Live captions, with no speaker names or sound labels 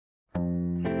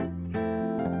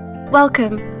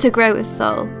Welcome to Grow with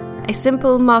Soul, a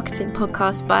simple marketing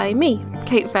podcast by me,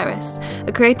 Kate Ferris,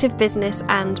 a creative business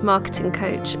and marketing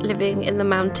coach living in the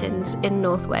mountains in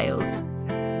North Wales.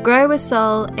 Grow with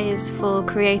Soul is for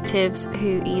creatives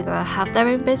who either have their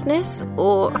own business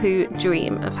or who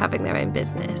dream of having their own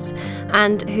business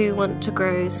and who want to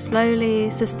grow slowly,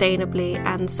 sustainably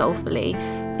and soulfully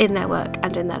in their work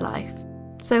and in their life.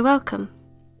 So welcome.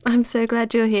 I'm so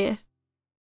glad you're here.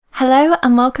 Hello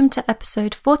and welcome to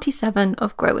episode 47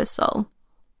 of Grow with Soul.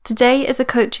 Today is a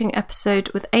coaching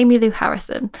episode with Amy Lou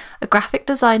Harrison, a graphic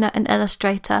designer and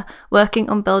illustrator working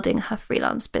on building her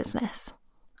freelance business.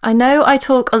 I know I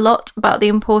talk a lot about the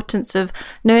importance of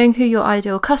knowing who your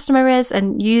ideal customer is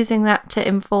and using that to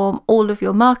inform all of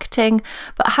your marketing,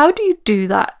 but how do you do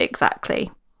that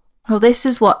exactly? Well, this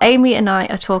is what Amy and I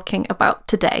are talking about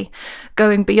today,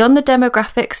 going beyond the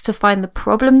demographics to find the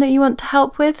problem that you want to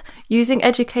help with, using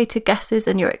educated guesses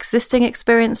and your existing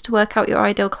experience to work out your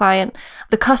ideal client,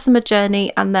 the customer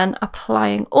journey, and then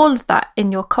applying all of that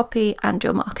in your copy and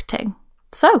your marketing.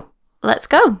 So, let's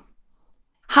go.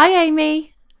 Hi, Amy.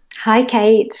 Hi,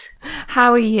 Kate.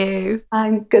 How are you?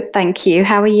 I'm good, thank you.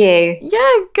 How are you?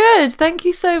 Yeah, good. Thank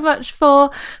you so much for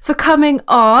coming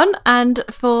on and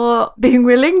for being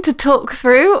willing to talk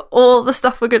through all the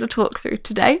stuff we're going to talk through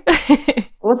today.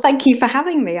 Well, thank you for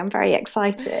having me. I'm very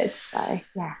excited.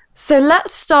 So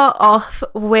let's start off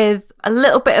with a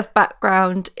little bit of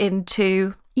background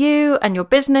into you and your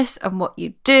business and what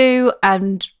you do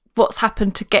and what's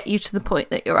happened to get you to the point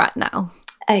that you're at now.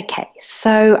 Okay,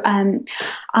 so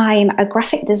I'm a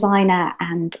graphic designer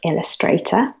and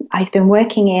illustrator. I've been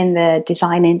working in the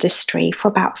design industry for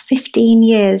about 15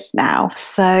 years now.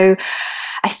 So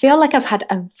I feel like I've had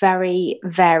a very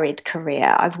varied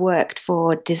career. I've worked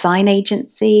for design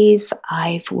agencies.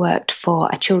 I've worked for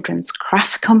a children's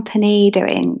craft company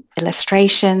doing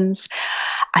illustrations.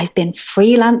 I've been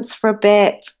freelance for a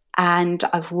bit. And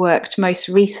I've worked most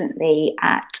recently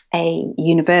at a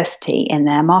university in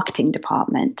their marketing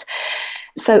department.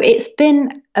 So it's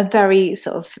been a very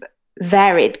sort of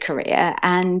varied career.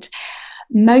 And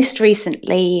most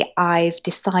recently, I've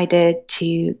decided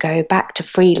to go back to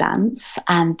freelance.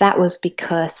 And that was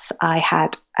because I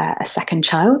had a second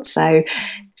child. So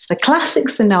it's the classic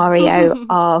scenario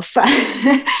of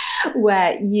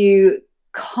where you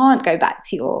can't go back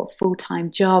to your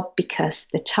full-time job because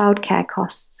the childcare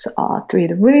costs are through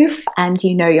the roof and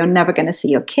you know you're never going to see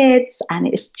your kids and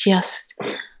it's just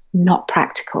not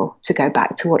practical to go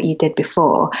back to what you did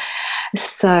before.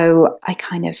 So I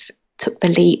kind of took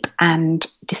the leap and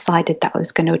decided that I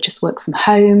was going to just work from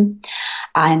home,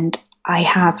 and I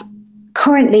have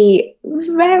currently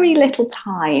very little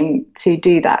time to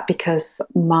do that because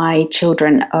my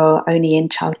children are only in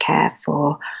childcare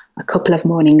for a couple of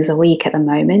mornings a week at the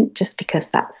moment, just because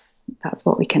that's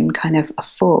what we can kind of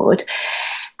afford.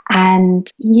 And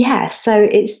yeah, so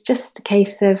it's just a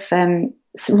case of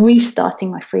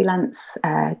restarting my freelance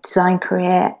design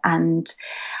career. And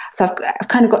so I've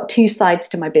kind of got two sides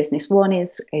to my business. One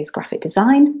is graphic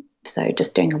design, so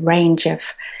just doing a range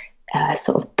of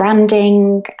sort of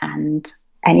branding and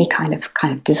any kind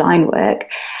of design work.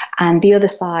 And the other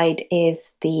side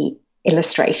is the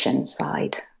illustration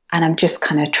side. And I'm just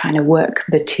kind of trying to work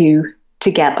the two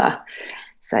together.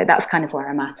 So that's kind of where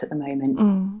I'm at the moment.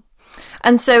 Mm.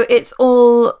 And so it's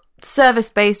all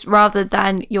service-based rather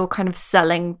than you're kind of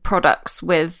selling products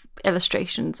with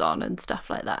illustrations on and stuff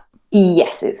like that?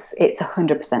 Yes, it's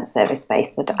 100%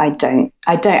 service-based. That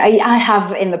I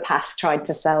have in the past tried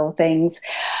to sell things,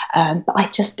 but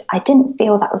I didn't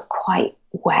feel that was quite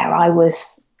where I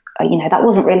was. That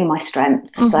wasn't really my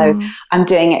strength. Mm-hmm. So I'm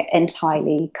doing it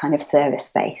entirely kind of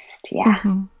service-based. Yeah.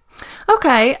 Mm-hmm.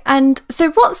 Okay. And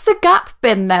so what's the gap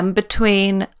been then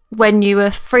between when you were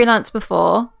freelance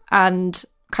before and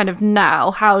kind of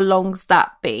now? How long's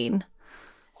that been?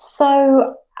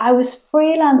 So I was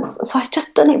freelance. So I've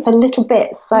just done it for a little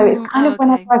bit. So it's kind of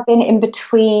whenever I've been in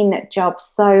between jobs.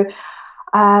 So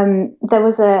there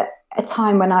was a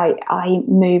time when I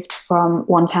moved from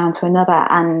one town to another,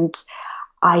 and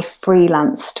I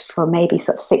freelanced for maybe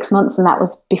sort of 6 months, and that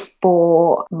was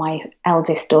before my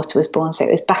eldest daughter was born. So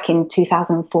it was back in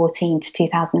 2014 to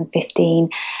 2015.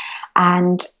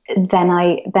 And then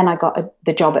I got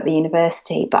the job at the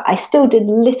university, but I still did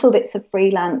little bits of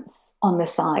freelance on the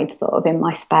side, sort of in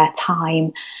my spare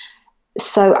time.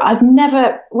 So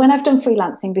when I've done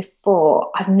freelancing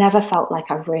before, I've never felt like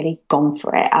I've really gone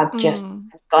for it. I've just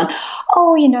gone,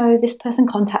 this person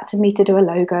contacted me to do a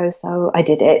logo, so I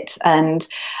did it. And,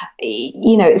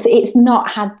 it's not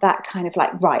had that kind of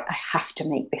like, right, I have to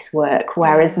make this work.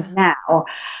 Whereas now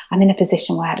I'm in a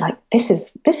position where this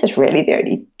is really the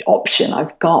only option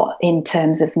I've got in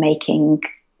terms of making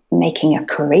a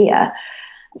career.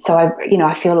 So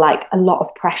I feel like a lot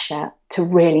of pressure to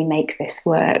really make this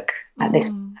work at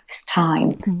this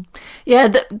time.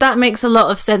 Yeah, that makes a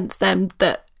lot of sense then,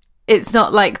 that it's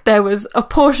not like there was a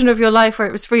portion of your life where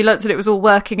it was freelance and it was all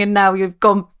working, and now you've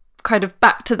gone kind of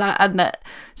back to that, and that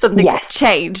something's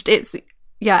changed. It's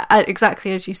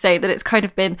exactly as you say, that it's kind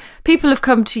of been, people have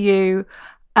come to you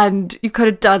and you've kind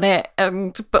of done it,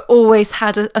 but always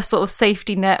had a sort of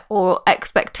safety net or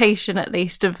expectation at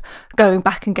least of going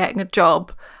back and getting a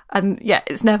job. And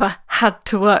it's never had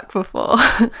to work before.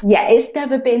 It's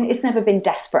never been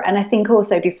desperate. And I think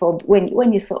also before,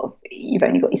 when you've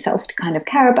only got yourself to kind of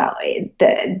care about it,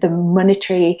 the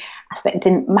monetary aspect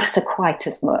didn't matter quite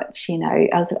as much. I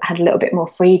had a little bit more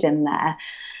freedom there.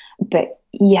 But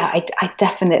I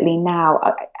definitely now,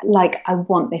 I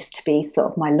want this to be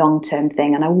sort of my long-term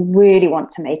thing, and I really want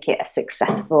to make it a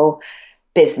successful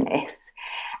business.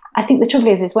 I think the trouble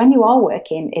is when you are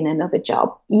working in another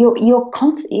job, you're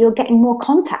getting more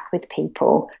contact with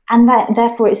people, and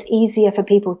therefore it's easier for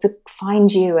people to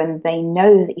find you, and they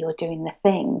know that you're doing the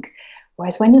thing.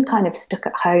 Whereas when you're kind of stuck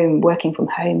at home, working from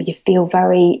home, you feel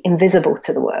very invisible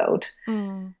to the world.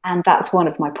 And that's one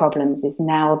of my problems, is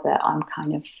now that I'm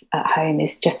kind of at home,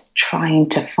 is just trying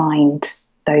to find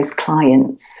those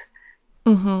clients.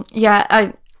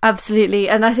 Yeah, absolutely.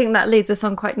 And I think that leads us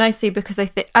on quite nicely, because I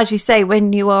think, as you say,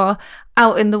 when you are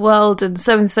out in the world and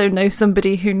so knows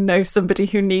somebody who needs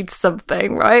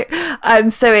something, right?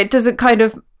 And so it doesn't kind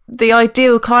of, the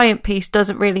ideal client piece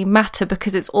doesn't really matter,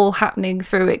 because it's all happening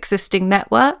through existing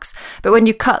networks. But when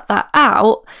you cut that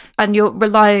out and you're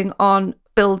relying on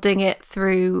building it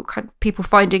through kind of people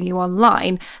finding you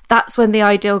online, that's when the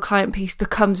ideal client piece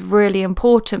becomes really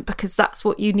important, because that's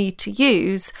what you need to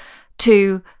use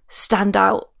to stand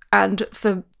out, and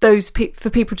for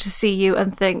people to see you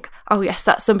and think, oh yes,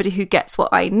 that's somebody who gets what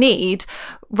I need,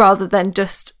 rather than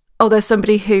just, oh, there's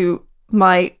somebody who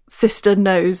my sister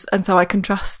knows and so I can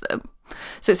trust them.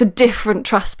 So it's a different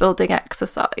trust building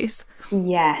exercise.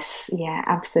 Yes, yeah,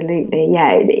 absolutely.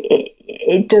 Yeah,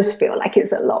 it does feel like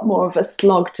it's a lot more of a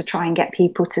slog to try and get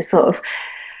people to sort of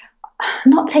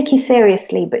not take you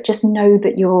seriously, but just know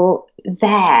that you're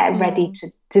there, ready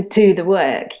to do the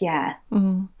work. Yeah.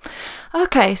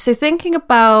 Okay, so thinking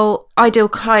about ideal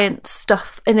client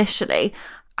stuff initially,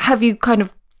 have you kind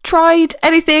of tried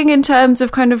anything in terms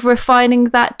of kind of refining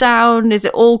that down? Is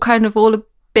it all a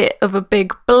bit of a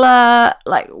big blur?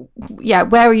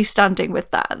 Where are you standing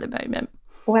with that at the moment?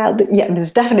 Well,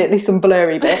 there's definitely some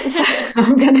blurry bits.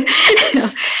 I've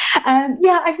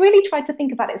really tried to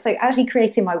think about it. So actually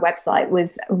creating my website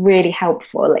was really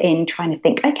helpful in trying to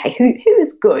think, okay, who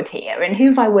is good here, and who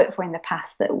have I worked for in the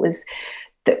past that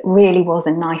really was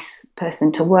a nice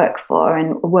person to work for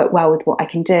and work well with what I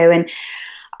can do. And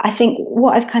I think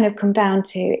what I've kind of come down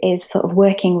to is sort of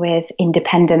working with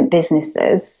independent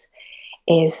businesses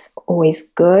is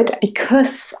always good,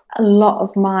 because a lot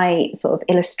of my sort of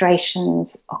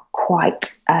illustrations are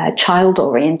quite child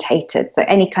orientated. So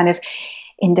any kind of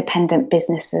independent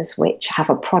businesses which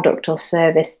have a product or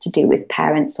service to do with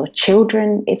parents or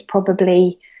children is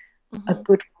probably a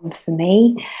good one for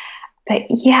me. But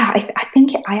I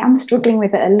think I am struggling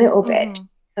with it a little bit,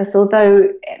 because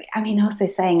although, also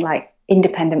saying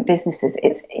independent businesses,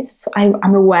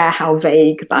 I'm aware how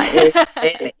vague that is,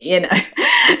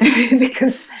 really,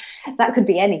 because that could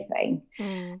be anything.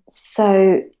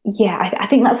 So I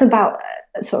think that's about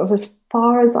sort of as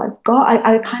far as I've got.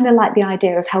 I kind of like the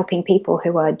idea of helping people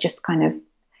who are just kind of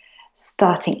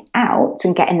starting out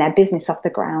and getting their business off the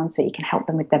ground, so you can help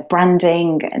them with their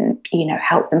branding and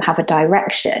help them have a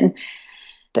direction.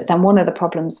 But then one of the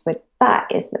problems with that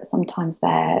is that sometimes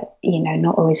they're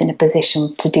not always in a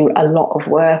position to do a lot of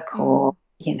work, or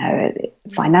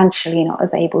financially not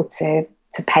as able to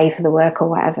pay for the work or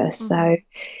whatever. So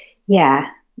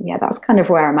that's kind of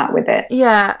where I'm at with it.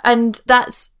 Yeah, and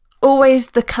that's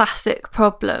always the classic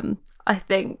problem, I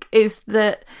think, is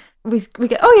that we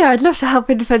get, oh yeah, I'd love to help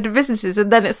independent businesses,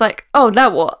 and then it's like, oh,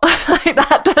 now what?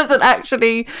 That doesn't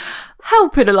actually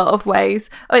help in a lot of ways.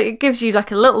 It gives you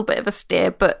a little bit of a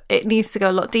steer, but it needs to go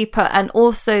a lot deeper. And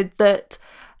also that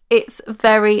it's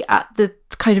very at the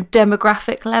kind of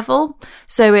demographic level.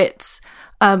 So it's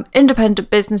independent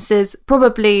businesses,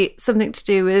 probably something to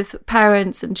do with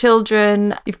parents and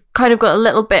children. You've kind of got a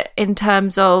little bit in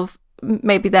terms of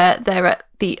maybe they're at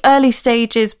the early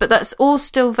stages, but that's all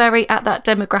still very at that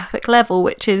demographic level,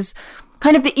 which is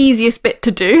kind of the easiest bit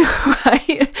to do,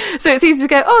 right? So it's easy to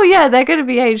go, oh yeah, they're going to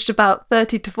be aged about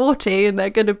 30 to 40 and they're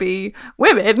going to be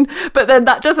women, but then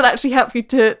that doesn't actually help you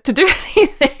to do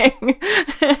anything.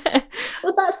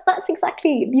 Well, that's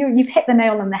exactly, you've hit the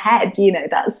nail on the head.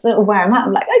 That's sort of where I'm at.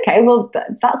 I'm like, okay, well,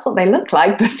 that's what they look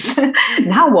like, but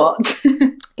now what?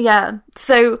 Yeah.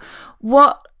 So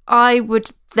what I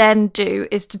would then do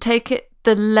is to take it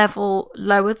the level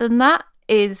lower than that,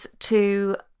 is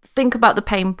to think about the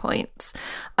pain points.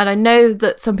 And I know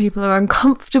that some people are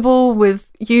uncomfortable with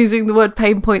using the word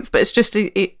pain points, but it's just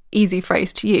an easy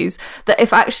phrase to use. That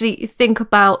if actually you think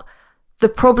about the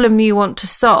problem you want to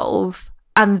solve,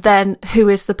 and then who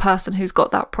is the person who's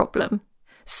got that problem.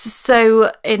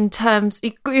 So in terms,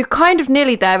 you're kind of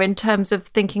nearly there in terms of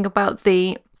thinking about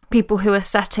the people who are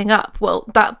setting up. Well,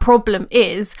 that problem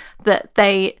is that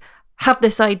they have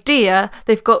this idea,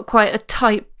 they've got quite a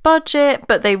tight budget,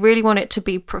 but they really want it to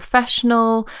be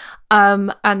professional,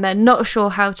 and they're not sure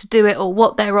how to do it or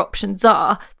what their options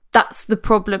are. That's the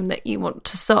problem that you want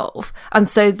to solve. And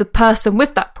so the person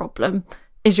with that problem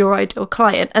is your ideal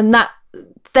client. And that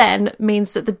then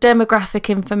means that the demographic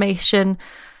information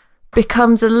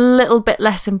becomes a little bit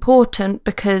less important,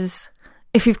 because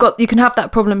if you can have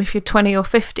that problem if you're 20 or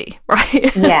 50,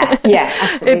 right? Yeah,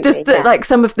 absolutely. It just like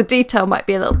some of the detail might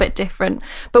be a little bit different.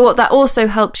 But what that also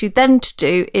helps you then to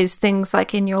do is things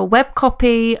like in your web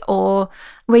copy or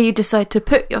where you decide to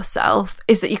put yourself,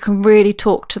 is that you can really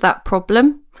talk to that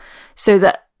problem so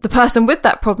that the person with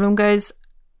that problem goes,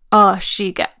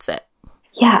 she gets it.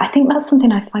 Yeah, I think that's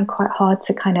something I find quite hard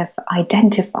to kind of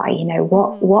identify,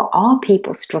 what are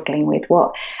people struggling with?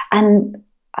 And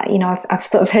I've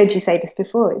sort of heard you say this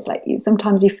before. It's like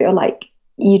sometimes you feel like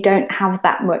you don't have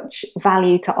that much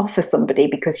value to offer somebody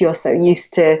because you're so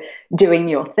used to doing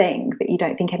your thing that you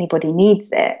don't think anybody needs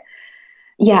it.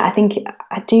 Yeah, I think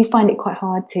I do find it quite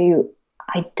hard to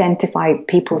identify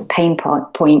people's pain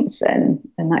points and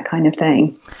that kind of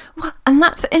thing. Well, and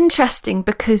that's interesting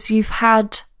because you've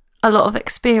had a lot of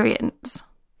experience.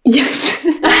 Yes,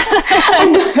 I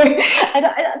know. And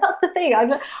that's the thing.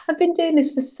 I've been doing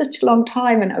this for such a long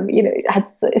time, and I've had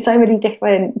so many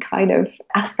different kind of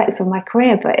aspects of my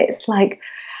career. But it's like,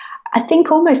 I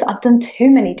think almost I've done too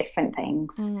many different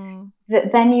things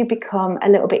that then you become a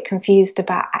little bit confused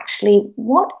about actually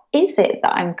what is it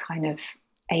that I'm kind of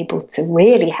able to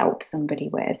really help somebody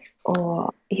with.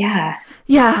 Or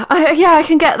I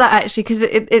can get that actually, because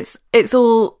it's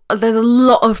all, there's a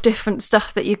lot of different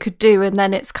stuff that you could do, and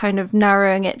then it's kind of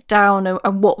narrowing it down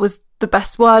and what was the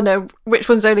best one, and which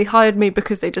ones only hired me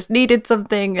because they just needed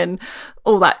something, and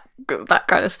all that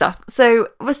kind of stuff. So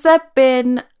was there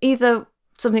been either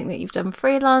something that you've done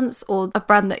freelance or a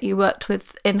brand that you worked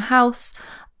with in-house,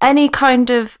 any kind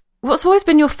of, what's always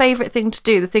been your favourite thing to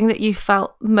do, the thing that you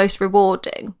felt most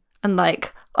rewarding and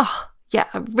like, I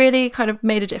really kind of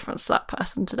made a difference to that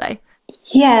person today?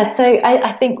 Yeah, so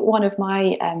I think one of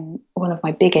my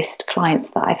biggest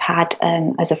clients that I've had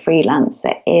as a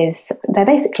freelancer is, they're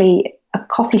basically a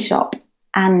coffee shop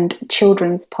and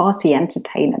children's party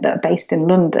entertainer that are based in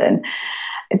London.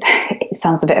 It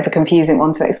sounds a bit of a confusing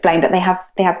one to explain, but they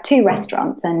have two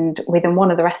restaurants, and within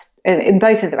one of the in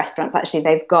both of the restaurants actually,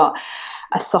 they've got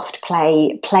a soft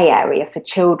play area for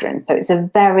children. So it's a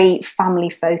very family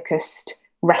focused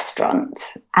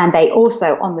restaurant, and they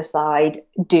also on the side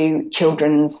do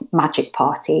children's magic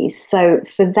parties. So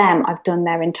for them, I've done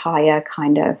their entire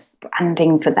kind of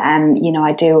branding for them.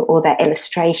 I do all their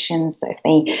illustrations. So if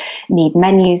they need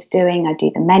menus doing, I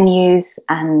do the menus,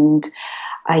 and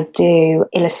I do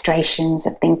illustrations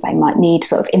of things they might need,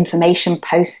 sort of information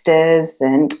posters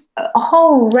and a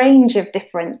whole range of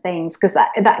different things, because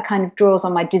that kind of draws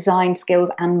on my design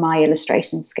skills and my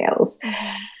illustration skills.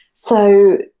 Mm-hmm.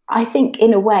 So I think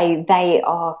in a way they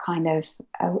are kind of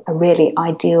a really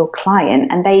ideal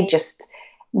client, and they just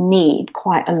need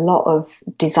quite a lot of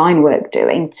design work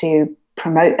doing to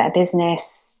promote their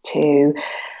business, to,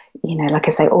 like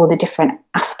I say, all the different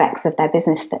aspects of their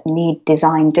business that need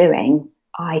design doing,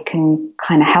 I can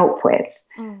kind of help with.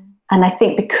 And I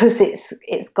think because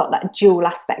it's got that dual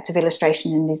aspect of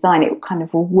illustration and design, it kind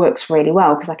of works really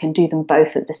well because I can do them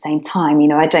both at the same time.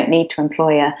 I don't need to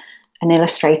employ an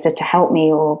illustrator to help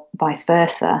me or vice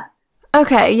versa.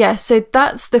 Okay, yeah, so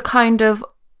that's the kind of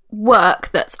work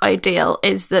that's ideal,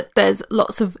 is that there's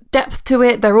lots of depth to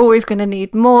it. They're always going to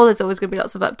need more. There's always going to be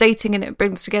lots of updating, and it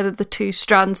brings together the two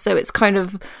strands. So it's kind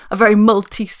of a very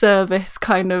multi-service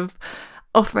kind of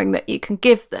offering that you can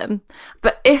give them.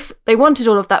 But if they wanted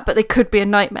all of that, but they could be a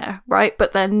nightmare, right?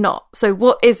 But they're not. So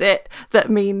what is it that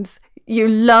means you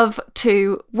love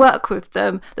to work with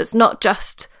them that's not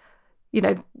just,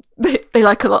 they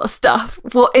like a lot of stuff?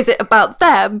 What is it about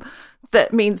them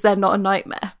that means they're not a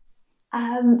nightmare?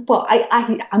 Well,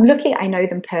 I'm lucky I know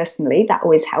them personally. That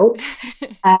always helps.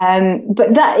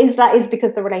 But that is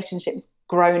because the relationship's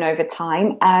grown over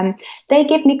time. They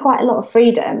give me quite a lot of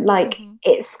freedom. Like,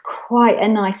 it's quite a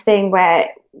nice thing where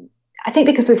I think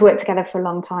because we've worked together for a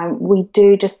long time, we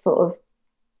do just sort of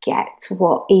get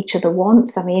what each other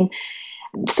wants. I mean,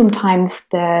 sometimes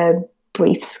the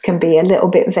briefs can be a little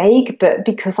bit vague, but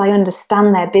because I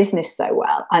understand their business so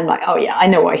well, I'm like, oh yeah, I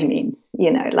know what he means,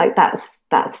 like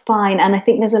that's fine. And I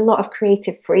think there's a lot of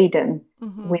creative freedom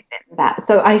within that.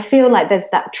 So I feel like there's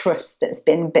that trust that's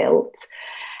been built.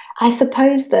 I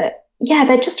suppose that, yeah,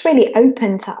 they're just really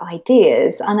open to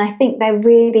ideas, and I think they're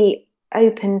really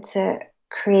open to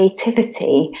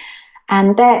creativity,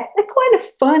 and they're kind of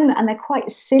fun and they're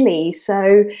quite silly.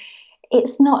 So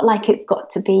it's not like it's got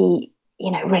to be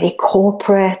really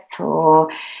corporate or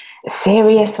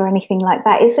serious or anything like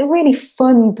that. It's a really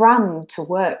fun brand to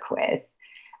work with.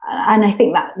 And I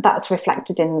think that's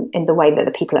reflected in the way that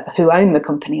the people who own the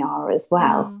company are as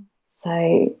well.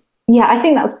 So, yeah, I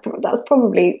think that's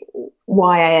probably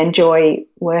why I enjoy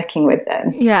working with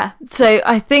them. Yeah. So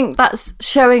I think that's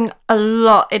showing a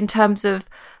lot in terms of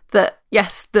the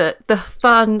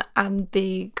fun and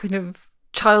the kind of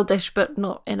childish, but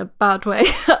not in a bad way,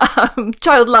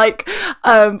 childlike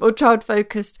or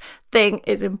child-focused thing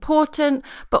is important,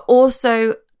 but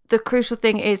also the crucial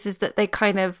thing is that they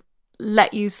kind of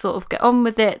let you sort of get on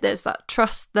with it. There's that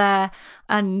trust there,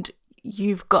 and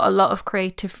you've got a lot of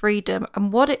creative freedom.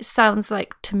 And what it sounds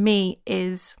like to me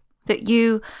is that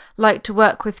you like to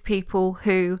work with people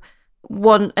who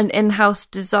want an in-house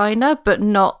designer, but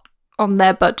not on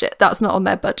their budget. That's not on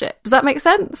their budget. Does that make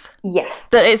sense? Yes.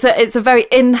 That it's a very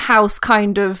in-house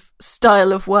kind of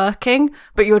style of working,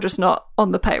 but you're just not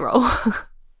on the payroll.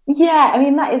 Yeah, I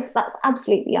mean, that's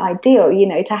absolutely ideal,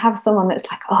 to have someone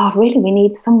that's like, oh, really, we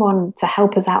need someone to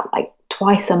help us out like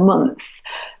twice a month,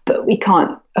 but we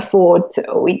can't afford to,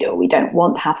 or we don't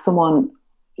want to have someone,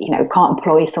 can't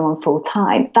employ someone full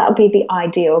time. That would be the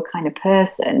ideal kind of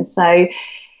person. So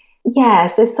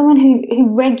yes, there's someone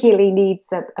who regularly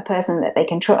needs a person that they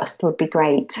can trust would be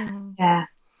great.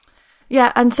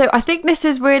 Yeah, and so I think this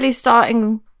is really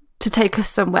starting to take us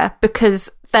somewhere,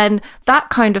 because then that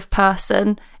kind of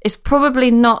person is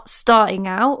probably not starting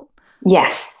out.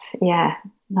 Yes, yeah.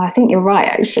 No, I think you're right,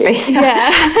 actually.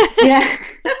 Yeah. Yeah.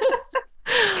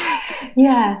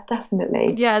 Yeah,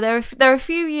 definitely. Yeah, they're a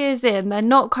few years in. They're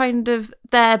not kind of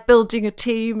there building a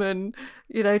team and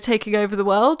taking over the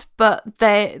world, but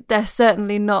they're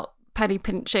certainly not penny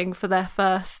pinching for their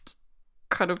first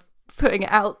kind of putting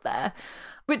it out there.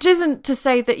 Which isn't to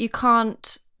say that you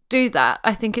can't do that.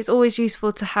 I think it's always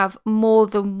useful to have more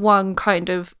than one kind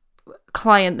of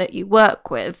client that you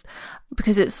work with,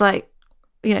 because it's like,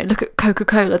 look at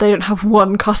Coca-Cola. They don't have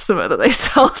one customer that they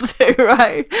sell to,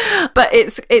 right? But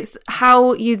it's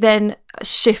how you then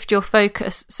shift your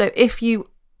focus. So if you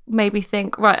maybe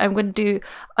think, right, I'm going to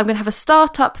have a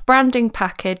startup branding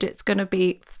package. It's going to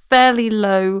be fairly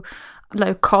low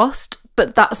cost,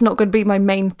 but that's not going to be my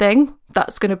main thing.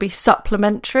 That's going to be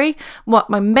supplementary. What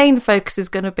my main focus is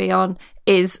going to be on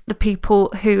is the people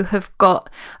who have got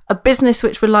a business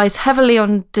which relies heavily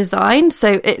on design.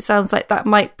 So it sounds like that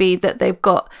might be that they've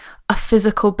got a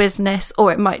physical business,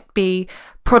 or it might be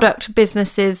product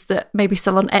businesses that maybe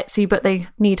sell on Etsy, but they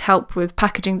need help with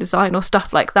packaging design or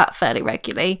stuff like that fairly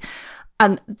regularly.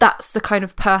 And that's the kind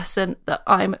of person that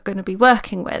I'm going to be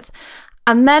working with.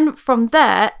 And then from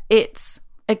there, it's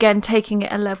again taking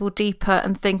it a level deeper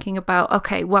and thinking about,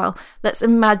 okay, well, let's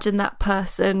imagine that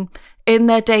person in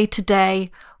their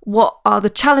day-to-day. What are the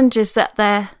challenges that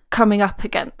they're coming up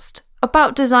against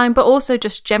about design, but also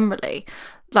just generally,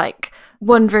 like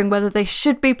wondering whether they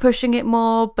should be pushing it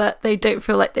more, but they don't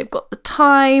feel like they've got the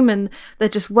time, and they're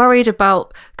just worried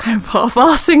about kind of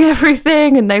half-arsing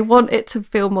everything, and they want it to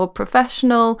feel more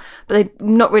professional, but they're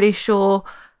not really sure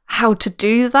how to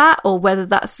do that, or whether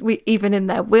that's even in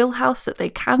their wheelhouse that they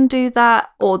can do that,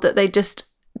 or that they just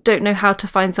don't know how to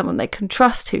find someone they can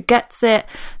trust who gets it.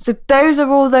 So those are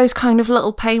all those kind of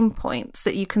little pain points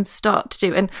that you can start to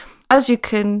do. And as you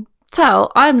can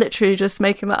tell, I'm literally just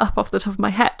making that up off the top of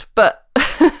my head, but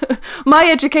my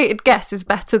educated guess is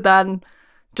better than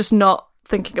just not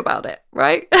thinking about it,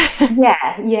 right?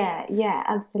 Yeah,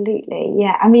 absolutely.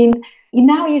 Yeah, I mean,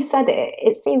 now you said it,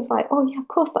 it seems like, oh yeah, of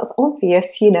course, that's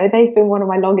obvious. They've been one of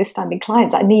my longest standing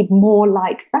clients. I need more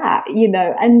like that,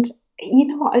 and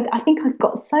what, I think I've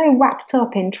got so wrapped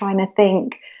up in trying to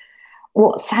think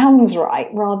what sounds right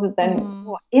rather than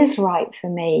what is right for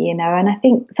me, and I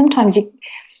think sometimes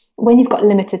when you've got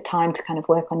limited time to kind of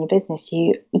work on your business,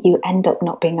 you end up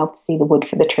not being able to see the wood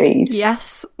for the trees.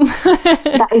 Yes.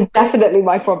 That is definitely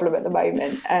my problem at the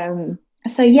moment.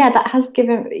 So yeah,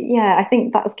 I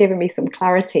think that's given me some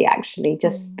clarity, actually,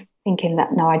 just thinking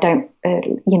that, no, I don't,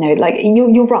 like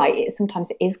you're right.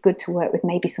 Sometimes it is good to work with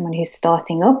maybe someone who's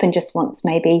starting up and just wants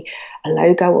maybe a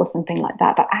logo or something like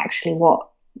that. But actually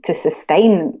to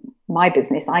sustain my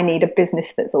business, I need a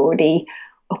business that's already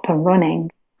up and running.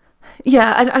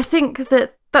 Yeah, and I think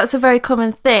that that's a very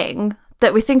common thing,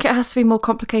 that we think it has to be more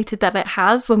complicated than it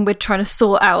has when we're trying to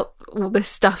sort out all this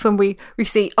stuff, and we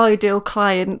see ideal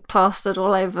client plastered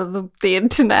all over the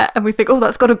internet, and we think, oh,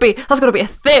 that's got to be a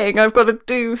thing. I've got to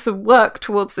do some work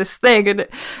towards this thing.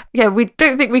 And we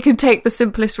don't think we can take the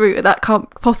simplest route, and that can't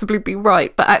possibly be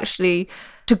right. But actually,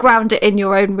 to ground it in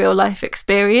your own real life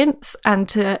experience, and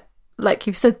to, like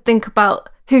you said, think about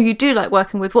who you do like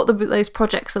working with, what those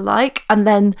projects are like, and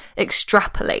then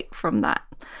extrapolate from that.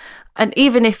 And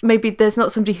even if maybe there's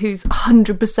not somebody who's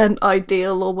 100%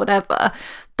 ideal or whatever,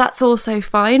 that's also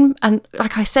fine. And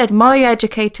like I said, my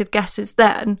educated guesses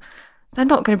then, they're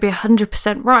not going to be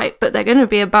 100% right, but they're going to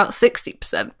be about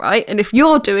 60% right. And if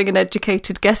you're doing an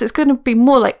educated guess, it's going to be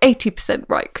more like 80%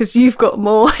 right, because you've got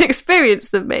more experience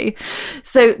than me.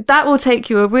 So that will take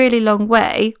you a really long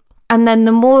way. And then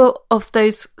the more of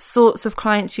those sorts of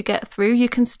clients you get through, you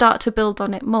can start to build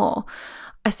on it more.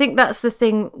 I think that's the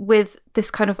thing with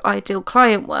this kind of ideal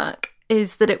client work,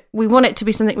 is that we want it to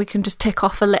be something we can just tick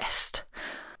off a list.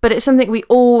 But it's something we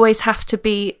always have to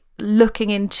be looking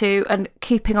into and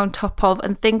keeping on top of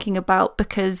and thinking about,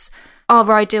 because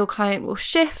our ideal client will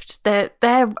shift.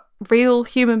 They're real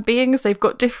human beings. They've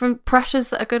got different pressures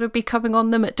that are going to be coming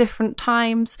on them at different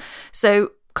times.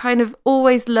 So kind of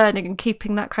always learning and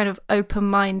keeping that kind of open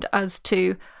mind as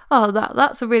to, oh,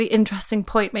 that's a really interesting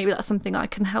point. Maybe that's something I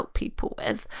can help people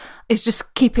with. It's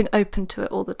just keeping open to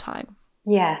it all the time.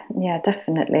 Yeah,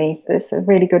 definitely. It's a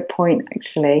really good point,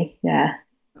 actually. Yeah.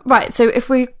 Right. So if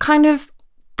we're kind of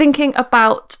thinking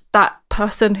about that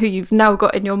person who you've now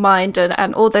got in your mind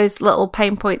and all those little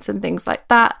pain points and things like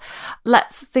that,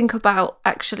 let's think about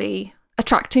actually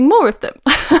attracting more of them.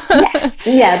 Yes,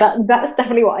 that's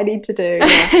definitely what I need to do.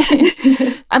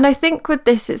 Yeah. And I think with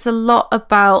this, it's a lot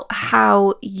about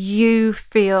how you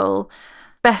feel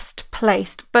best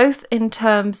placed, both in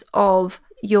terms of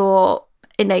your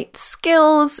innate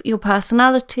skills, your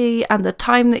personality, and the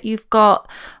time that you've got,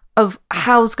 of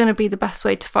how's going to be the best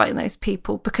way to find those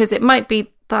people. Because it might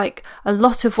be like a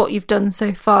lot of what you've done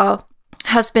so far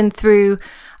has been through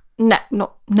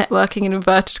not networking in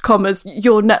inverted commas,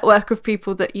 your network of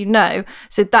people that you know.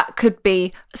 So that could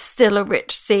be still a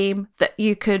rich seam that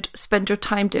you could spend your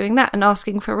time doing that and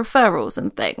asking for referrals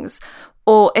and things.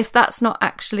 Or if that's not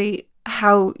actually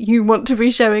how you want to be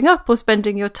showing up or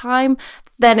spending your time,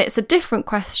 then it's a different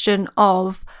question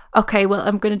of, okay, well,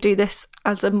 I'm going to do this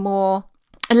as a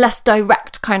less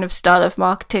direct kind of style of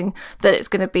marketing, that it's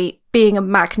going to be being a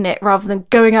magnet rather than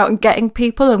going out and getting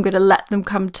people. I'm going to let them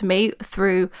come to me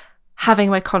through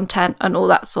having my content and all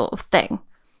that sort of thing.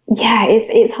 Yeah,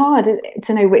 it's hard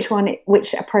to know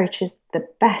which approach is the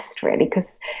best, really,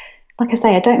 because like I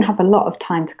say, I don't have a lot of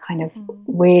time to kind of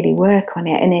really work on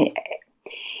it. And it,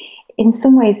 in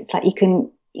some ways, it's like you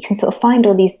can sort of find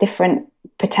all these different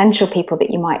potential people that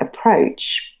you might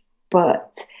approach,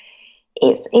 but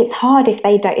it's hard if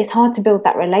they don't. It's hard to build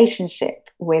that relationship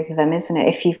with them, isn't it?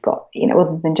 If you've got,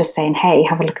 other than just saying, "Hey,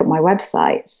 have a look at my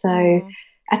website." So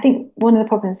I think one of the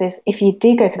problems is, if you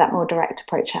do go for that more direct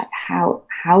approach,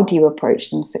 how do you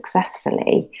approach them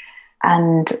successfully?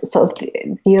 And sort of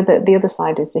the other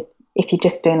side is, if you're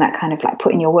just doing that kind of like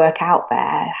putting your work out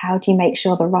there, how do you make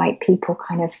sure the right people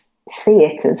kind of see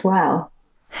it as well?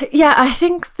 Yeah, I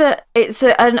think that it's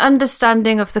an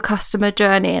understanding of the customer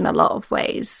journey in a lot of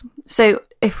ways. So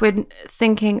if we're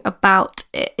thinking about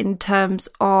it in terms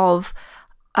of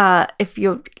if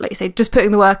you're, like you say, just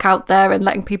putting the work out there and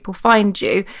letting people find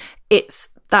you, it's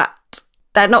that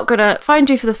they're not going to find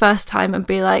you for the first time and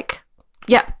be like,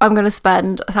 yep, I'm going to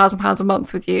spend £1,000 a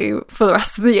month with you for the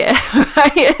rest of the year,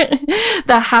 right?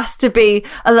 There has to be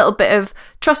a little bit of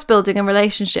trust building and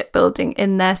relationship building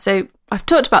in there. So I've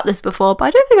talked about this before, but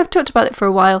I don't think I've talked about it for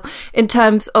a while, in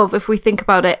terms of if we think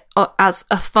about it as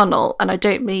a funnel. And I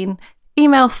don't mean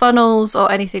email funnels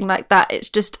or anything like that. It's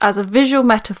just as a visual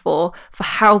metaphor for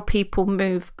how people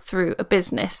move through a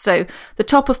business. So the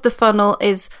top of the funnel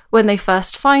is when they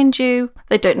first find you.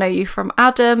 They don't know you from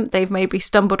Adam. They've maybe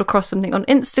stumbled across something on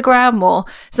Instagram, or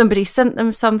somebody sent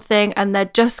them something and they're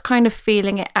just kind of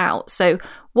feeling it out. So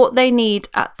what they need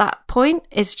at that point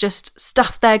is just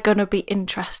stuff they're going to be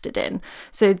interested in.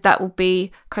 So that will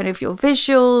be kind of your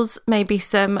visuals, maybe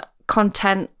some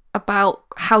content about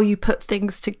how you put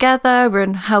things together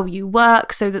and how you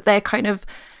work, so that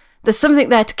there's something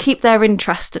there to keep their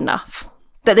interest enough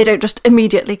that they don't just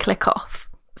immediately click off.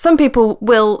 Some people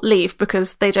will leave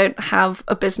because they don't have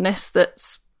a business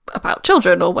that's about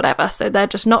children or whatever, so they're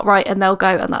just not right and they'll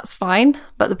go, and that's fine.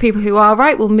 But the people who are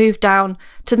right will move down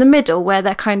to the middle, where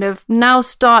they're kind of now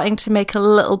starting to make a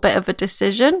little bit of a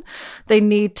decision. They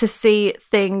need to see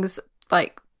things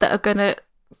like that are going to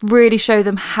really show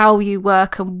them how you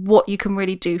work and what you can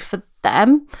really do for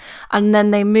them. And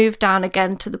then they move down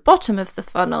again to the bottom of the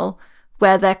funnel,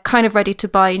 where they're kind of ready to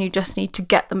buy and you just need to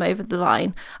get them over the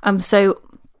line. So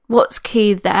what's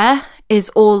key there is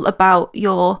all about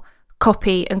your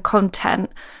copy and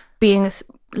content being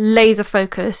laser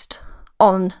focused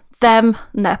on them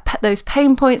and those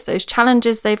pain points, those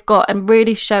challenges they've got, and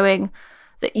really showing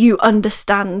that you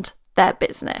understand their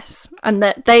business and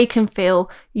that they can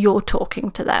feel you're talking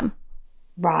to them.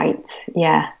 Right.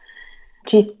 Yeah.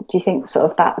 Do you think sort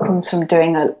of that comes from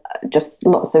doing just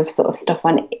lots of sort of stuff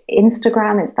on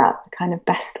Instagram? Is that the kind of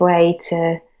best way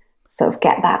to sort of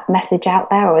get that message out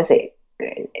there, or is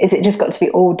it just got to be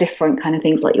all different kind of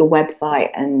things like your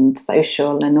website and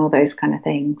social and all those kind of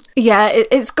things? Yeah,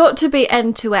 it's got to be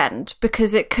end to end,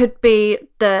 because it could be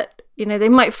that, you know, they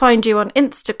might find you on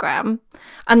Instagram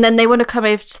and then they want to come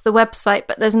over to the website,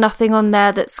 but there's nothing on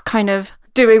there that's kind of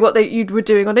doing what you were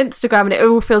doing on Instagram, and it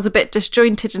all feels a bit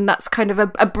disjointed, and that's kind of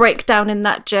a breakdown in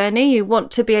that journey. You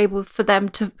want to be able for them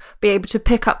to be able to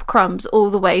pick up crumbs all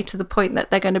the way to the point that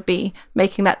they're going to be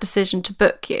making that decision to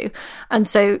book you, and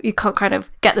so you can't kind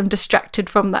of get them distracted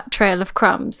from that trail of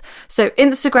crumbs. So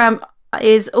Instagram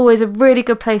is always a really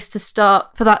good place to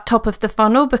start for that top of the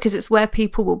funnel, because it's where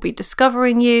people will be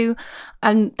discovering you,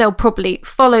 and they'll probably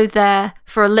follow there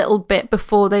for a little bit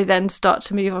before they then start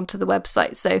to move on to the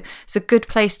website. So it's a good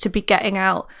place to be getting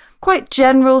out quite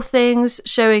general things,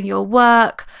 showing your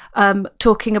work,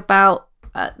 talking about,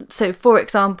 so for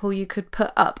example, you could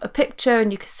put up a picture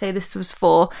and you could say this was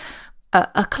for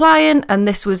a client, and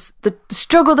this was the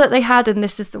struggle that they had, and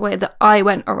this is the way that I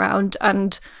went around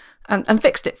and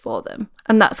fixed it for them.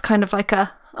 And that's kind of like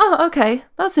oh, okay,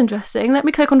 that's interesting. Let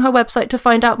me click on her website to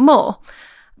find out more.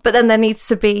 But then there needs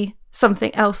to be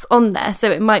something else on there.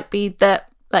 So it might be that,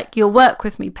 like your Work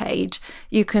With Me page,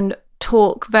 you can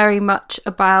talk very much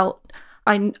about,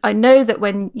 I know that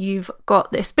when you've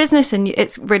got this business and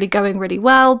it's really going really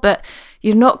well, but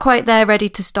you're not quite there ready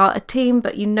to start a team,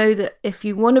 but you know that if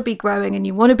you want to be growing and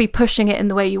you want to be pushing it in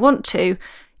the way you want to,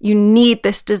 you need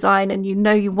this design, and you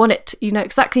know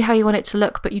exactly how you want it to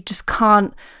look, but you just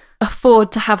can't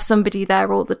afford to have somebody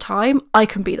there all the time. I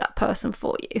can be that person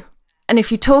for you. And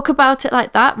if you talk about it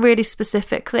like that, really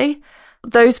specifically,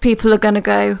 those people are going to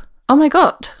go, oh my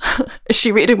God, is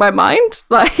she reading my mind?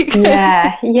 That's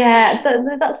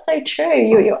so true.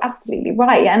 You're absolutely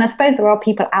right. And I suppose there are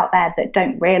people out there that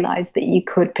don't realise that you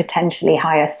could potentially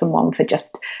hire someone for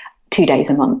just 2 days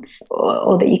a month,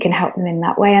 or that you can help them in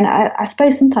that way. And I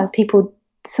suppose sometimes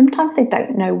they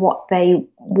don't know what they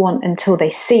want until they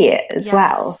see it as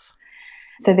well.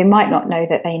 So they might not know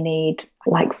that they need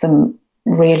like some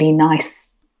really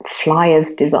nice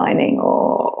flyers designing,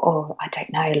 or I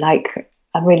don't know, like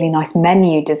a really nice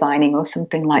menu designing or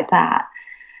something like that.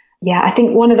 Yeah, I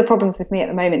think one of the problems with me at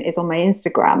the moment is on my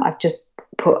Instagram, I've just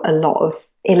put a lot of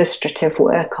illustrative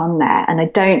work on there, and I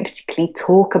don't particularly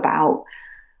talk about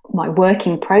my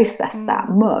working process that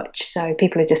much. So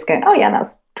people are just going, oh yeah,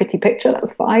 that's a pretty picture,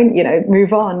 that's fine,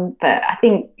 move on. But I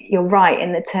think you're right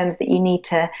in the terms that you need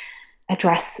to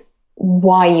address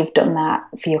why you've done that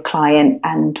for your client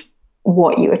and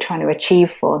what you were trying to achieve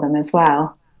for them as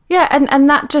well. Yeah, and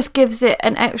that just gives it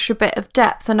an extra bit of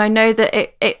depth. And I know that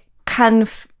it can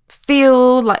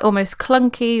feel like almost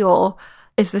clunky, or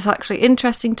is this actually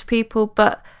interesting to people?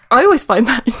 But I always find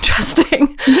that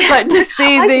interesting, like to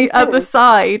see the other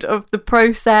side of the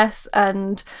process,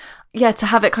 and to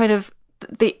have it kind of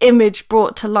the image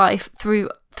brought to life through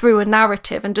a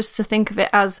narrative, and just to think of it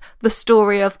as the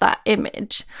story of that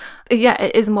image. Yeah,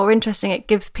 it is more interesting. It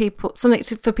gives people something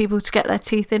for people to get their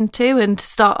teeth into and to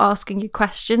start asking you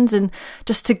questions, and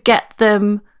just to get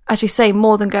them, as you say,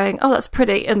 more than going, oh, that's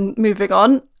pretty, and moving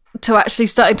on, to actually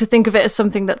starting to think of it as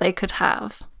something that they could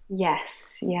have.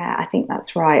 Yes, yeah, I think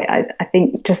that's right. I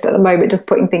think just at the moment, just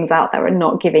putting things out there and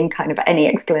not giving kind of any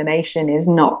explanation is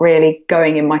not really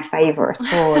going in my favour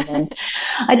at all. And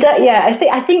I don't, yeah,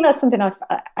 I think that's something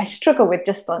I struggle with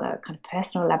just on a kind of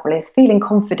personal level, is feeling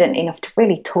confident enough to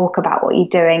really talk about what you're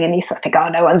doing. And you sort of think, oh,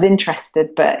 no one's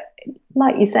interested, but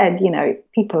like you said,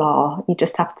 people are. You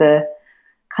just have to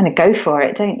kind of go for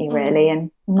it, don't you, really, and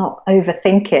not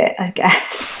overthink it, I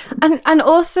guess. And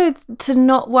also to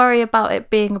not worry about it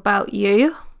being about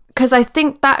you, because I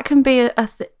think that can be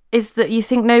is that you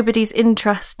think nobody's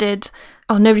interested.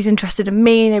 Oh, nobody's interested in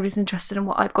me, nobody's interested in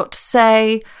what I've got to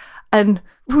say. And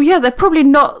well, yeah, they're probably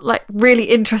not like really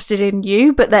interested in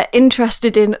you, but they're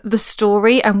interested in the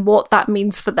story and what that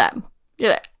means for them.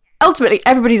 Ultimately,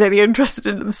 everybody's only interested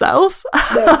in themselves.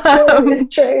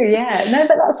 It's true, yeah. No,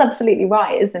 but that's absolutely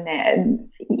right, isn't it? And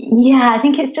yeah, I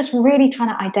think it's just really trying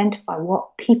to identify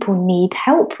what people need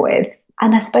help with.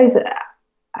 And I suppose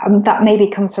that maybe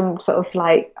comes from sort of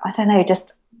like, I don't know,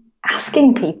 just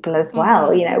asking people as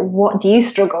well, what do you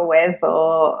struggle with?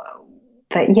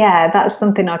 But yeah, that's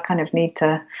something I kind of need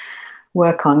to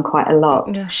work on quite a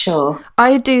lot, for sure.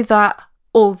 I do that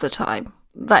all the time.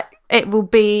 Like, it will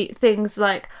be things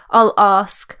like I'll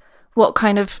ask what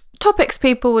kind of topics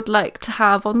people would like to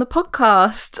have on the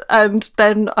podcast, and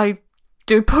then I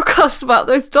do podcasts about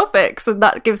those topics, and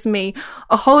that gives me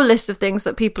a whole list of things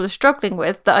that people are struggling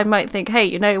with that I might think, hey,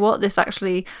 you know what, this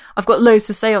actually, I've got loads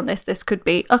to say on this could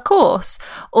be a course.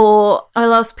 Or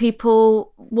I'll ask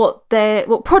people what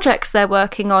projects they're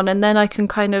working on, and then I can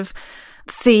kind of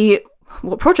see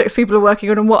what projects people are working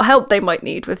on and what help they might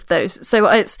need with those. So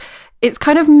it's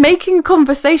kind of making a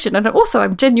conversation, and also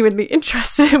I'm genuinely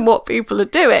interested in what people are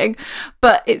doing,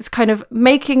 but it's kind of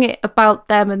making it about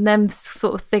them and them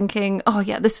sort of thinking, oh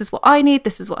yeah, this is what I need,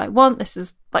 this is what I want, this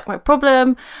is like my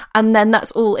problem, and then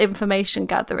that's all information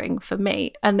gathering for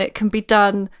me, and it can be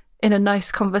done in a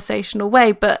nice conversational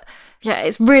way. But yeah,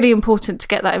 it's really important to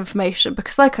get that information,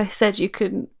 because like I said, you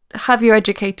can have your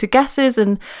educated guesses,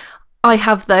 and I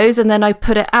have those, and then I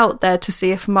put it out there to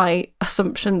see if my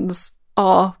assumptions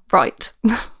are right.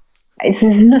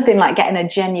 There's nothing like getting a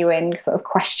genuine sort of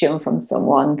question from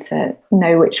someone to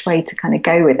know which way to kind of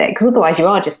go with it, because otherwise you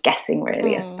are just guessing,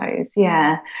 really, I suppose.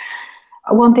 Yeah.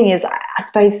 One thing is, I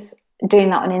suppose doing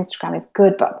that on Instagram is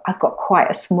good, but I've got quite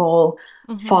a small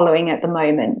following at the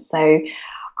moment, so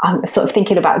I'm sort of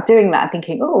thinking about doing that and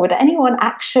thinking, oh, would anyone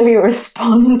actually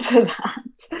respond to that?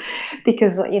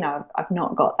 Because, I've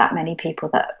not got that many people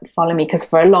that follow me, because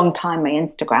for a long time my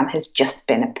Instagram has just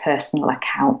been a personal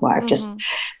account where I've just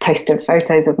posted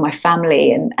photos of my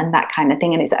family and that kind of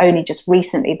thing. And it's only just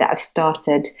recently that I've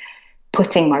started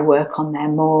putting my work on there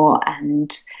more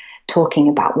and talking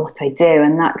about what I do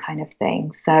and that kind of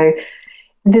thing. So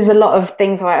there's a lot of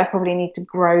things where I probably need to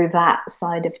grow that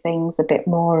side of things a bit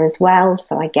more as well.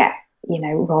 So I get,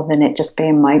 rather than it just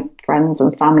being my friends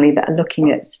and family that are looking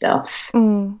at stuff.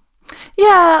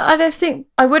 Yeah, I don't think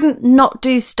I wouldn't not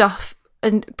do stuff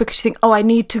and because you think, oh, I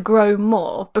need to grow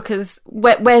more, because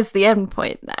where's the end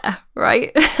point there,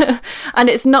 right? And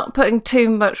it's not putting too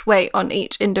much weight on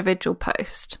each individual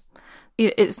post.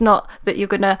 It's not that you're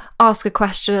going to ask a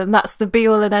question and that's the be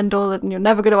all and end all and you're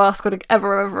never going to ask one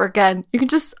ever again. You can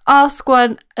just ask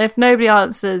one, and if nobody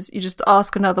answers, you just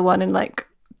ask another one in like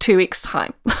 2 weeks'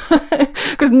 time,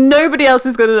 because nobody else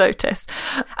is going to notice.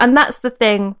 And that's the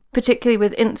thing, particularly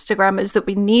with Instagram, is that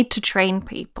we need to train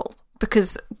people,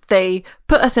 because they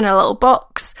put us in a little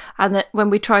box, and that when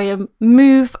we try and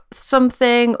move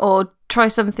something or try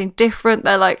something different,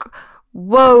 they're like,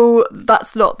 whoa,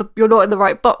 you're not in the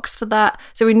right box for that.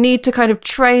 So we need to kind of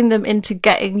train them into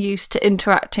getting used to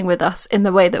interacting with us in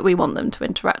the way that we want them to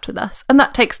interact with us. And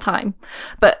that takes time,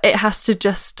 but it has to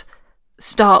just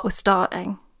start with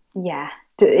starting. Yeah.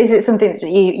 Is it something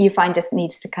that you find just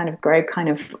needs to kind of grow kind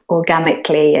of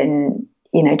organically and,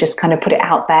 just kind of put it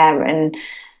out there,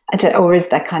 or is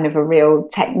there kind of a real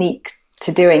technique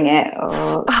to doing it?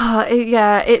 Or...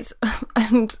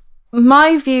 and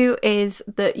my view is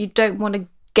that you don't want to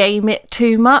game it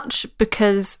too much,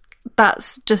 because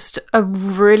that's just a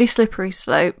really slippery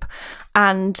slope,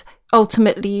 and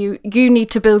ultimately you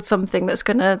need to build something that's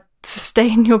going to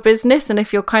sustain your business. And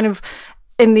if you're kind of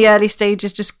in the early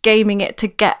stages just gaming it to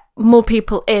get more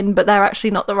people in, but they're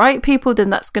actually not the right people, then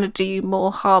that's going to do you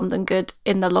more harm than good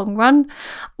in the long run.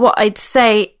 What I'd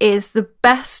say is the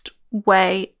best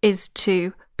way is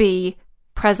to be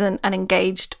present and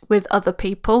engaged with other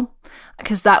people,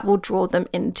 because that will draw them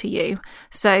into you.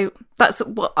 So that's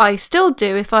what I still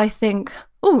do. If I think,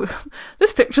 oh,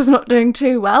 this picture's not doing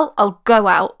too well, I'll go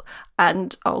out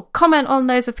and I'll comment on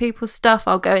loads of people's stuff.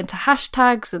 I'll go into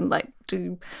hashtags and like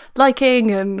do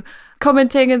liking and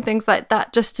commenting and things like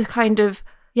that, just to kind of,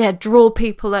 draw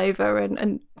people over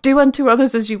and do unto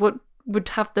others as you would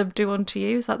have them do unto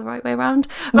you. Is that the right way around?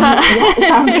 Yeah,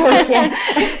 sounds good, yeah.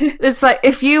 It's like,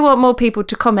 if you want more people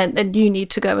to comment, then you need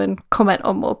to go and comment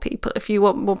on more people. If you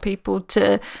want more people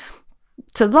to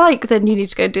like, then you need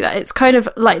to go do that. It's kind of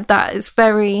like that. It's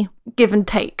very give and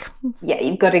take. Yeah,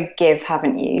 you've got to give,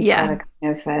 haven't you? Yeah. You've got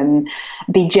to kind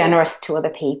of be generous to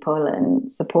other people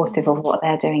and supportive of what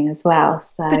they're doing as well.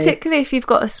 So particularly if you've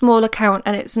got a small account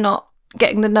and it's not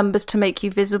getting the numbers to make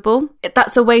you visible,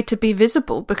 that's a way to be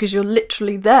visible, because you're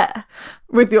literally there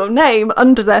with your name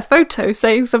under their photo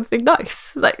saying something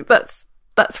nice. Like that's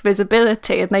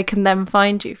visibility, and they can then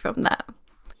find you from that.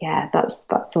 Yeah,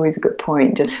 that's always a good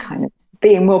point. Just kind of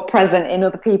being more present in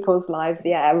other people's lives,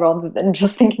 rather than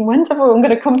just thinking, when's everyone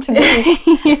going to come to me?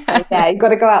 Yeah, you've got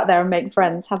to go out there and make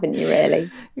friends, haven't you,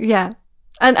 really? Yeah.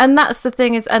 And that's the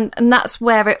thing, is and that's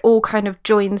where it all kind of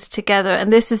joins together.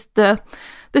 And this is the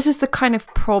kind of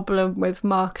problem with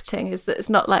marketing, is that it's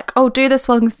not like, oh, do this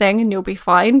one thing and you'll be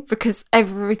fine, because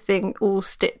everything all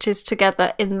stitches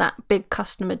together in that big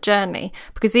customer journey.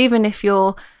 Because even if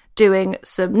you're doing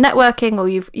some networking, or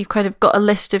you've kind of got a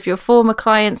list of your former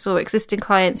clients or existing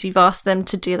clients, you've asked them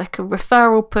to do like a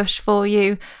referral push for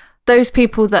you, those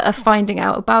people that are finding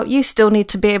out about you still need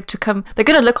to be able to come. They're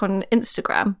going to look on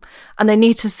Instagram and they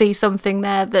need to see something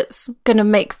there that's going to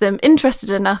make them interested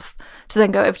enough to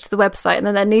then go over to the website. And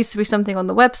then there needs to be something on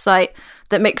the website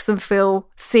that makes them feel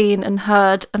seen and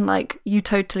heard and like you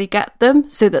totally get them,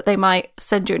 so that they might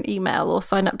send you an email or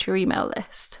sign up to your email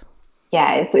list.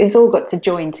 Yeah, it's all got to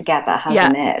join together,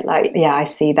 hasn't it? Like, yeah, I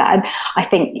see that. And I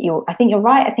think you're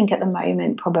right. I think at the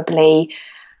moment, probably,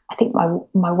 I think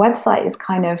my website is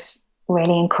kind of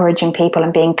really encouraging people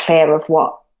and being clear of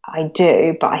what I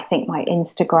do, but I think my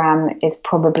Instagram is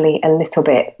probably a little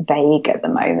bit vague at the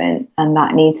moment, and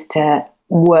that needs to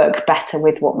work better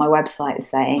with what my website is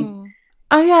saying.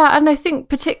 Oh yeah, and I think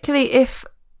particularly if,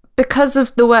 because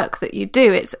of the work that you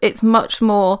do, it's much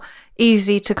more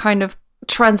easy to kind of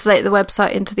translate the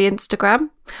website into the Instagram.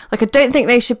 Like, I don't think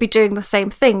they should be doing the same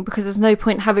thing, because there's no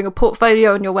point having a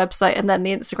portfolio on your website and then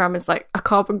the Instagram is like a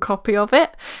carbon copy of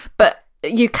it. But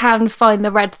you can find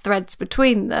the red threads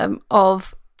between them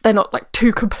of, they're not like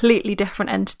two completely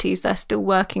different entities, they're still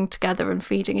working together and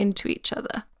feeding into each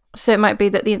other. So it might be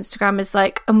that the Instagram is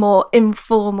like a more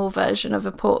informal version of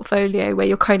a portfolio, where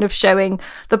you're kind of showing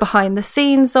the behind the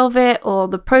scenes of it, or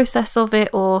the process of it,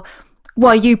 or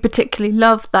why you particularly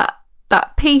love that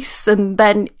piece, and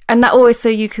that always, so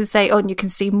you can say, oh, and you can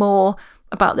see more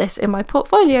about this in my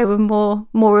portfolio, and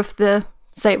more of the,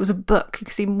 say it was a book, you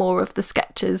can see more of the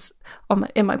sketches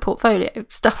in my portfolio,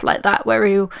 stuff like that, where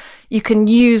you can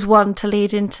use one to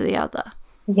lead into the other.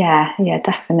 Yeah,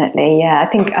 definitely. Yeah, I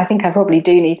think I probably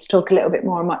do need to talk a little bit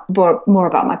more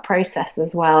about my process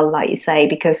as well, like you say,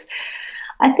 because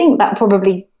I think that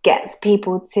probably gets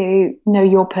people to know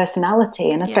your personality,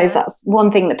 and I suppose that's one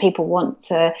thing that people want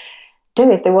to do,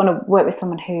 is they want to work with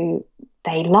someone who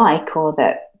they like, or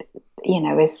that, you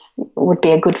know, would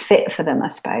be a good fit for them, I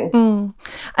suppose.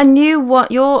 And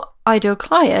your ideal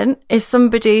client is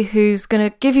somebody who's going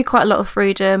to give you quite a lot of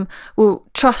freedom, will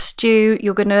trust you,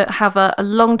 you're going to have a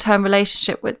long-term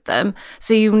relationship with them,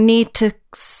 so you need to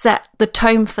set the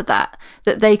tone for that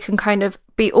they can kind of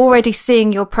be already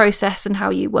seeing your process and how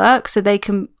you work, so they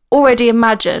can already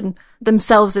imagine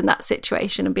themselves in that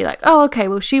situation and be like, oh, okay,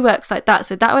 well, she works like that,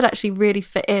 so that would actually really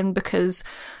fit in, because,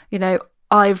 you know,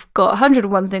 I've got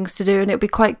 101 things to do, and it'd be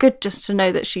quite good just to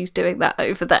know that she's doing that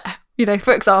over there, you know,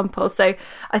 for example. So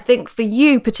I think for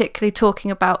you, particularly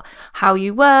talking about how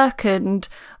you work and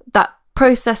that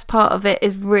process part of it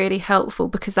is really helpful,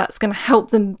 because that's going to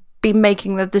help them be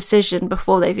making the decision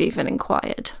before they've even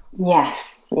inquired.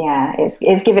 Yes, yeah,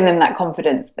 it's giving them that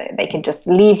confidence that they can just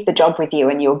leave the job with you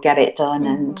and you'll get it done.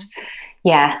 And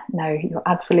yeah, no, you're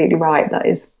absolutely right. That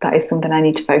is something I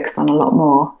need to focus on a lot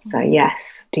more. So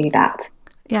yes, do that.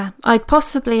 Yeah, I'd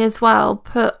possibly as well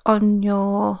put on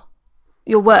your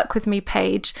work with me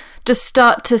page, just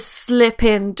start to slip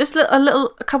in just a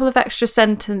couple of extra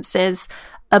sentences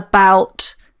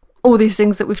about all these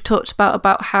things that we've talked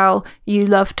about how you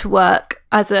love to work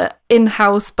as a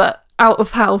in-house but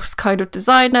out-of-house kind of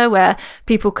designer, where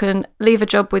people can leave a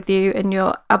job with you and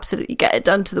you'll absolutely get it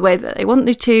done to the way that they want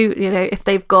you to. You know, if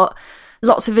they've got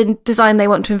lots of design they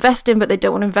want to invest in, but they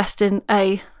don't want to invest in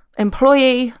a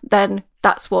employee, then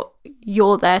that's what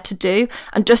you're there to do.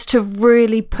 And just to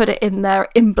really put it in there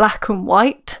in black and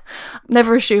white.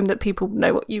 Never assume that people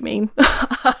know what you mean.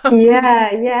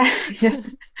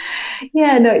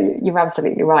 Yeah, no, you're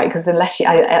absolutely right, because unless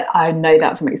I know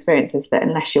that from experiences, that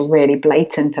unless you're really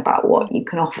blatant about what you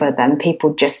can offer, then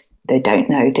people just, they don't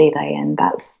know, do they? And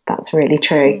that's really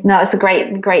true. No, it's a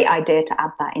great idea to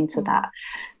add that into that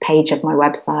page of my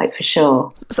website for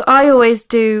sure. So I always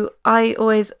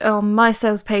on my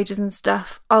sales pages and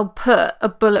stuff, I'll put a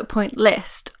bullet point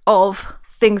list of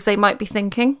things they might be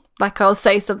thinking. Like I'll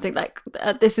say something like,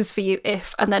 this is for you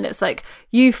if, and then it's like,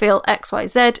 you feel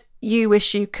XYZ, you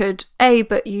wish you could A,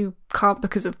 but you can't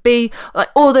because of B. Like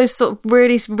all those sort of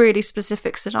really, really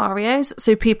specific scenarios,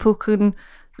 so people can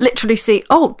literally see,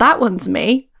 oh, that one's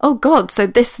me. Oh God, so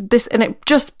this, and it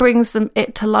just brings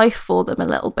it to life for them a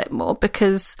little bit more,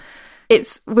 because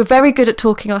we're very good at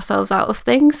talking ourselves out of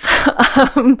things.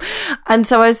 And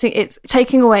so I think it's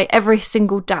taking away every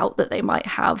single doubt that they might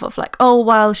have of like, oh,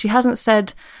 well, she hasn't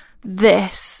said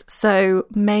this, so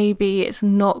maybe it's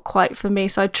not quite for me.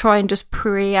 So I try and just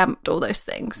preempt all those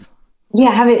things.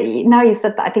 Yeah, now you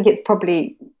said that, I think it's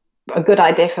probably a good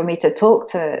idea for me to talk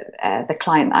to the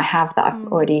client that I have that I've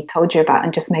already told you about,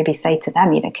 and just maybe say to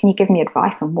them, can you give me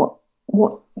advice on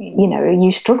what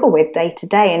you struggle with day to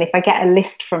day? And if I get a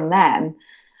list from them,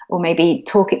 or maybe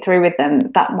talk it through with them,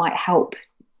 that might help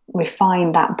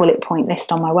refine that bullet point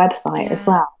list on my website as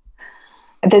well.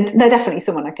 They're definitely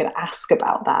someone I could ask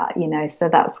about that, so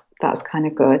that's kind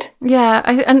of good. Yeah,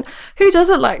 and who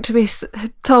doesn't like to be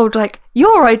told, like,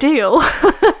 you're ideal,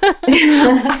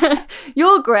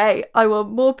 you're great, I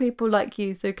want more people like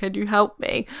you, so can you help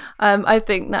me? I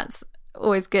think that's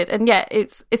always good. And yeah,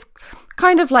 it's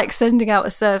kind of like sending out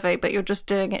a survey, but you're just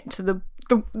doing it to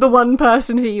the one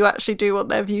person who you actually do want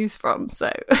their views from.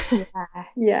 So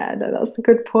yeah, no, that's a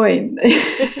good point.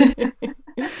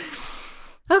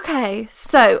 Okay,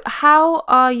 so how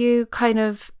are you kind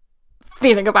of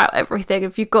feeling about everything?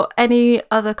 Have you got any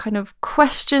other kind of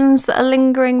questions that are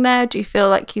lingering there? Do you feel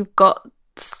like you've got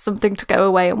something to go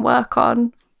away and work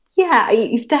on? Yeah,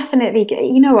 you've definitely,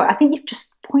 I think you've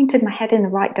just pointed my head in the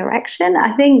right direction.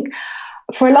 I think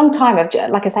for a long time, I've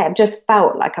just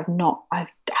felt like I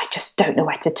just don't know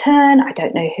where to turn. I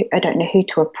don't know who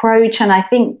to approach. And I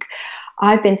think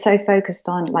I've been so focused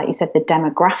on, like you said, the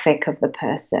demographic of the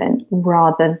person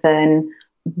rather than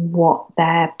what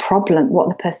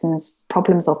the person's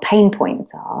problems or pain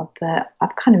points are, that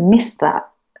I've kind of missed that,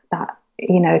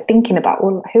 thinking about,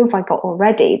 well, who have I got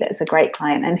already that's a great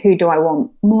client and who do I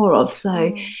want more of?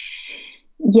 So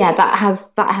yeah, that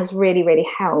has really, really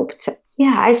helped.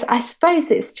 Yeah, I suppose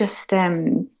it's just,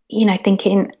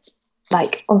 thinking,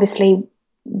 like, obviously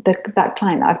that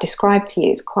client that I've described to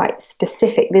you is quite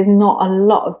specific. There's not a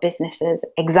lot of businesses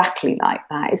exactly like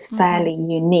that. It's fairly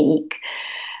unique.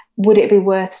 Would it be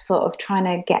worth sort of trying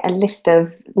to get a list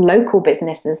of local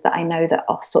businesses that I know that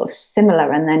are sort of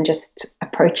similar, and then just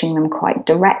approaching them quite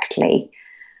directly?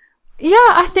 Yeah,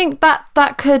 I think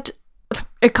that could,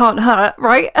 it can't hurt,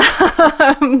 right?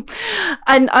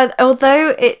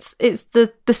 Although it's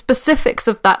the specifics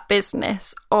of that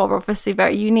business are obviously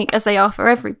very unique, as they are for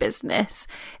every business,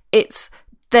 it's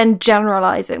then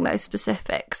generalizing those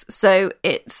specifics. So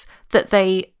it's that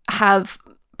they have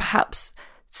perhaps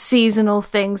seasonal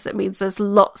things, that means there's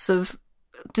lots of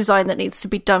design that needs to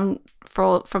be done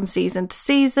from season to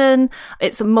season.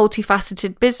 It's a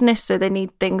multifaceted business, so they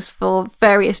need things for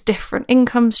various different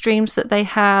income streams that they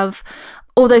have.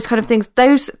 All those kind of things,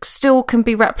 those still can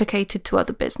be replicated to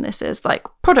other businesses. Like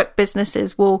product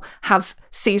businesses will have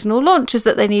seasonal launches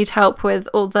that they need help with,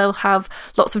 or they'll have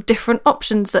lots of different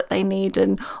options that they need,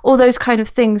 and all those kind of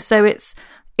things. So it's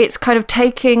kind of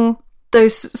taking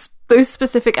those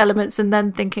specific elements and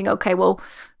then thinking, okay, well,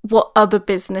 what other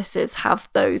businesses have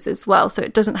those as well? So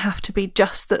it doesn't have to be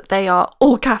just that they are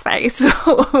all cafes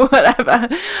or whatever.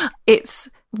 It's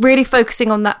really focusing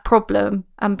on that problem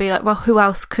and be like, well, who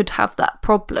else could have that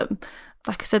problem?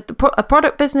 Like I said, a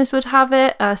product business would have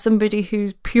it. Somebody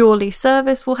who's purely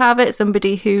service will have it.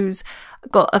 Somebody who's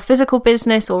got a physical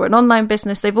business or an online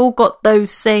business, they've all got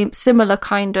those similar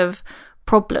kind of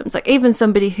problems. Like even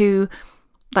somebody who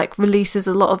like releases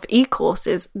a lot of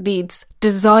e-courses needs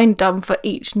design done for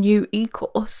each new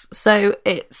e-course. So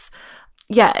it's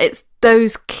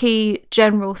those key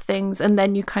general things, and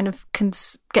then you kind of can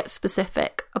get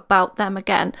specific about them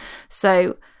again.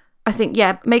 So I think,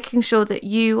 making sure that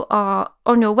you are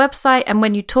on your website, and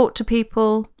when you talk to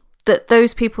people, that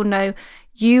those people know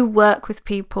you work with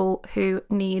people who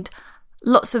need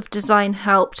lots of design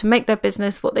help to make their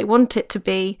business what they want it to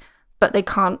be, but they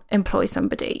can't employ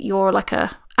somebody. You're like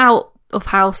a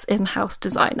out-of-house, in-house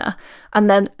designer, and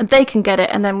then they can get it.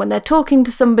 And then when they're talking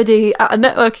to somebody at a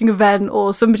networking event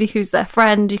or somebody who's their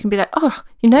friend, you can be like, oh,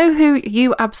 you know who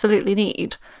you absolutely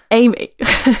need? Amy.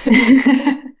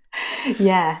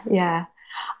 Yeah,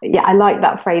 I like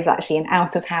that phrase, actually, an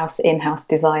out-of-house, in-house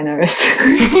designer.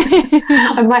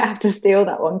 I might have to steal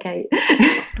that one, Kate.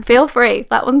 Feel free.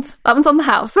 That one's on the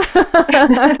house.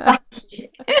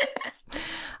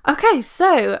 Okay,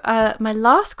 so my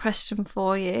last question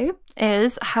for you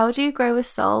is, how do you grow with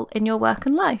soul in your work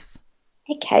and life?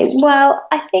 Okay, well,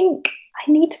 I think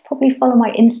I need to probably follow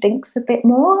my instincts a bit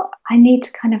more. I need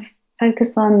to kind of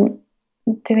focus on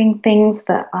doing things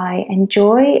that I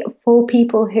enjoy for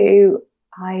people who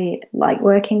I like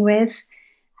working with.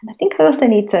 And I think I also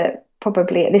need to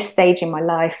probably, at this stage in my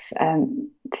life,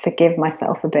 forgive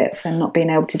myself a bit for not being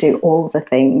able to do all the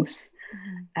things.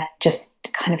 Just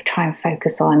kind of try and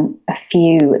focus on a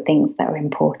few things that are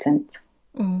important.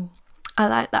 I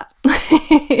like that.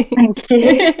 Thank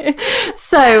you.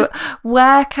 So,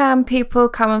 where can people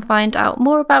come and find out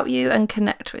more about you and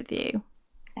connect with you?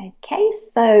 Okay,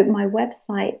 so my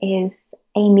website is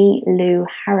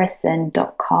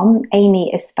amylouharrison.com.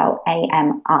 Amy is spelled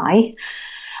A-M-I.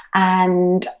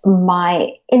 And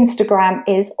my Instagram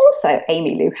is also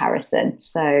Amy Lou Harrison.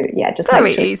 So yeah, just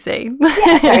very easy.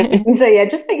 Yeah, very easy. So yeah,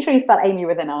 just make sure you spell Amy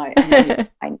with an I and then you'll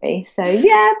find me. So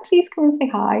yeah, please come and say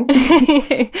hi.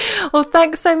 Well,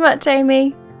 thanks so much,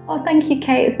 Amy. Oh, thank you,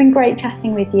 Kate. It's been great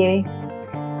chatting with you.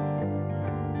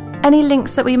 Any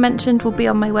links that we mentioned will be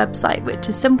on my website, which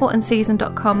is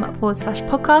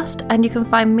simpleandseason.com/podcast, and you can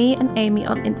find me and Amy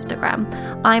on Instagram.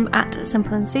 I'm at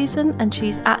Simple and Season and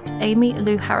she's at Amy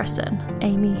Lou Harrison,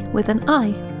 Amy with an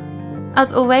I.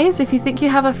 As always, if you think you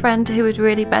have a friend who would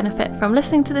really benefit from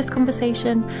listening to this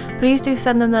conversation, please do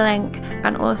send them the link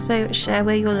and also share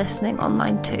where you're listening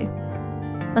online too.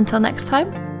 Until next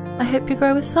time, I hope you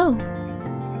grow with soul.